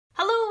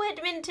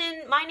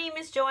Edmonton. My name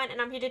is Joanne and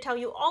I'm here to tell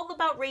you all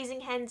about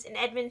raising hens in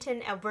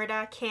Edmonton,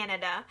 Alberta,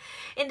 Canada.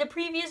 In the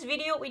previous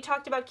video, we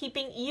talked about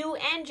keeping you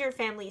and your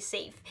family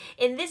safe.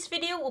 In this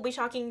video, we'll be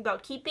talking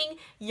about keeping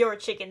your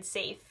chickens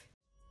safe.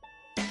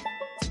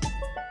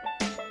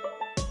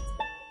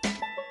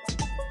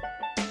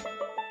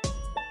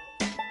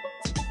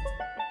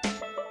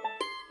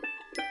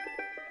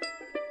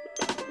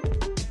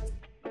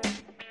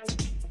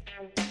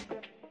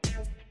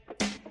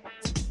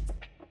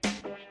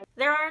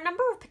 There are a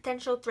number of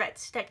potential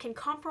threats that can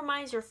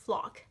compromise your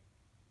flock.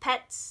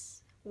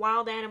 Pets,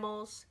 wild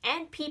animals,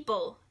 and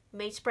people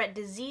may spread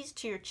disease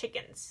to your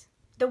chickens.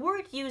 The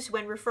word used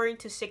when referring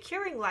to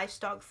securing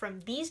livestock from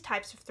these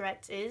types of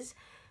threats is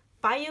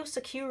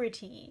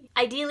biosecurity.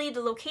 Ideally,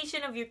 the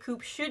location of your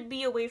coop should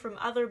be away from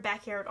other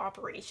backyard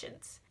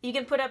operations. You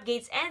can put up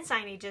gates and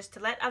signages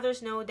to let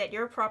others know that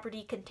your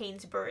property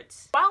contains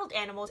birds. Wild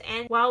animals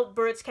and wild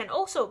birds can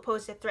also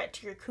pose a threat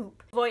to your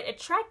coop. Avoid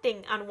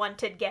attracting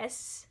unwanted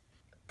guests.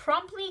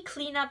 Promptly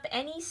clean up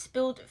any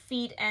spilled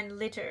feed and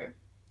litter.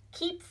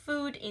 Keep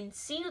food in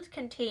sealed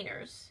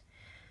containers.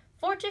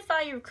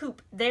 Fortify your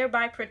coop,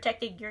 thereby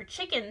protecting your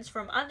chickens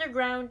from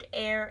underground,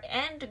 air,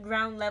 and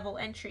ground-level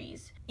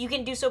entries. You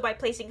can do so by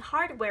placing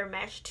hardware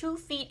mesh 2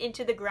 feet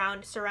into the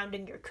ground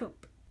surrounding your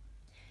coop.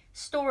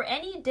 Store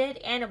any dead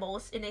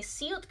animals in a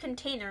sealed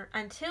container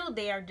until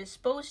they are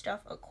disposed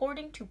of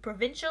according to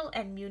provincial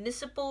and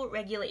municipal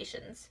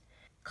regulations.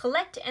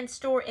 Collect and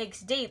store eggs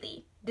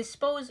daily.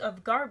 Dispose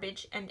of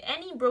garbage and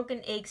any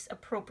broken eggs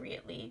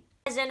appropriately.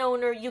 As an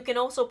owner, you can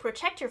also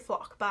protect your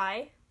flock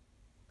by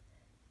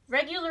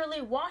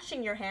regularly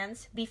washing your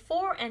hands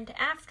before and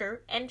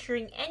after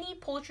entering any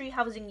poultry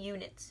housing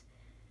units,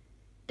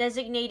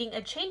 designating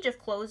a change of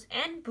clothes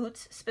and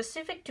boots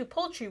specific to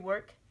poultry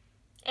work,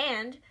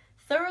 and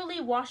thoroughly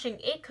washing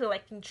egg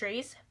collecting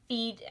trays,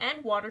 feed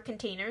and water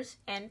containers,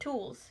 and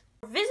tools.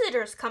 For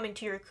visitors coming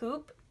to your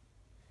coop,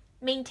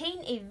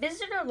 maintain a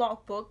visitor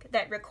logbook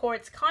that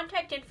records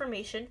contact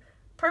information,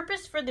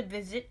 purpose for the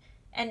visit,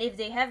 and if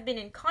they have been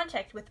in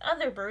contact with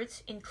other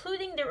birds,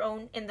 including their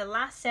own, in the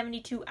last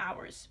 72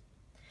 hours.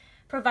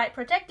 Provide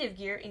protective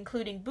gear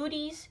including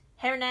booties,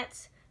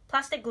 hairnets,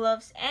 plastic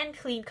gloves, and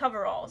clean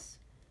coveralls.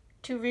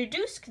 To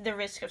reduce the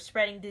risk of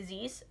spreading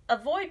disease,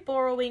 avoid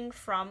borrowing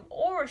from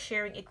or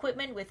sharing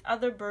equipment with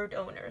other bird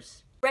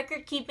owners.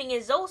 Record keeping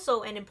is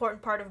also an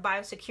important part of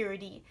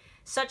biosecurity.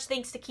 Such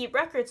things to keep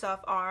records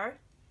of are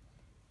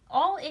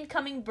all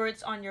incoming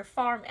birds on your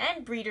farm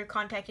and breeder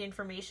contact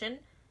information,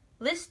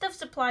 list of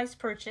supplies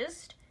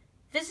purchased,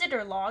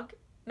 visitor log,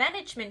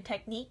 management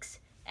techniques,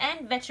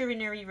 and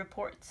veterinary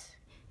reports.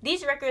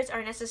 These records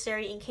are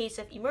necessary in case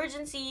of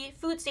emergency,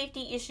 food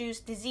safety issues,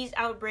 disease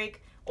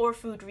outbreak, or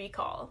food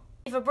recall.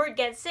 If a bird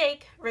gets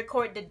sick,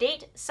 record the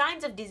date,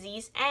 signs of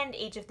disease, and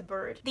age of the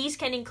bird. These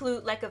can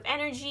include lack of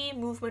energy,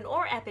 movement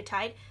or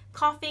appetite,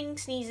 coughing,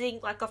 sneezing,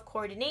 lack of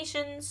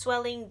coordination,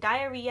 swelling,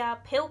 diarrhea,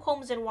 pale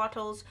combs and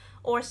wattles,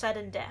 or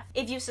sudden death.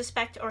 If you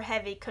suspect or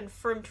have a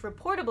confirmed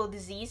reportable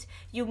disease,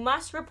 you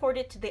must report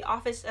it to the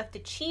office of the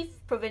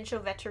Chief Provincial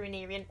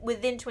Veterinarian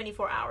within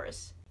 24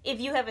 hours. If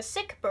you have a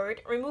sick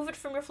bird, remove it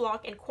from your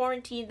flock and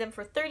quarantine them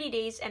for 30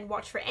 days and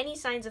watch for any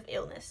signs of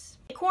illness.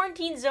 A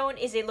quarantine zone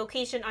is a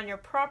location on your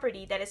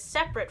property that is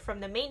separate from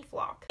the main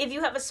flock. If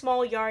you have a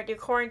small yard, your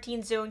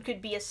quarantine zone could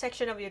be a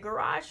section of your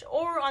garage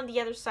or on the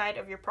other side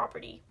of your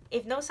property.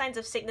 If no signs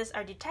of sickness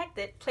are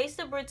detected, place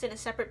the birds in a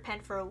separate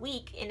pen for a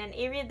week in an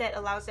area that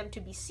allows them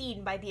to be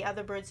seen by the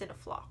other birds in the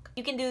flock.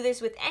 You can do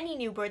this with any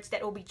new birds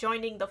that will be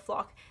joining the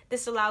flock.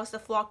 This allows the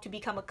flock to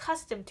become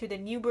accustomed to the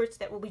new birds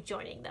that will be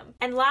joining them.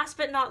 And last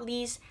but not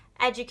least,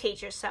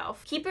 educate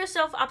yourself. Keep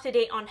yourself up to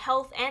date on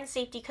health and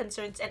safety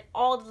concerns and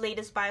all the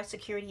latest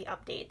biosecurity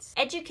updates.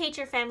 Educate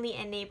your family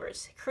and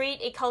neighbors. Create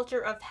a culture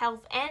of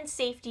health and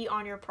safety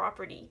on your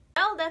property.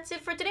 Well, that's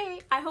it for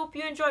today. I hope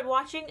you enjoyed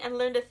watching and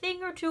learned a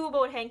thing or two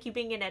about hen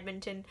keeping in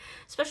Edmonton.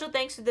 Special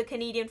thanks to the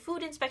Canadian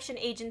Food Inspection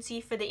Agency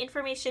for the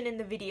information in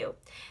the video.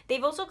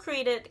 They've also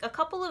created a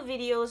couple of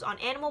videos on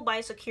animal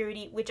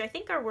biosecurity, which I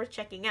think are worth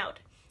checking out.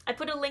 I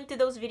put a link to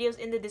those videos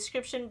in the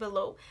description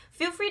below.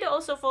 Feel free to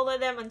also follow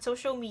them on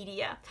social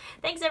media.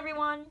 Thanks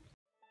everyone!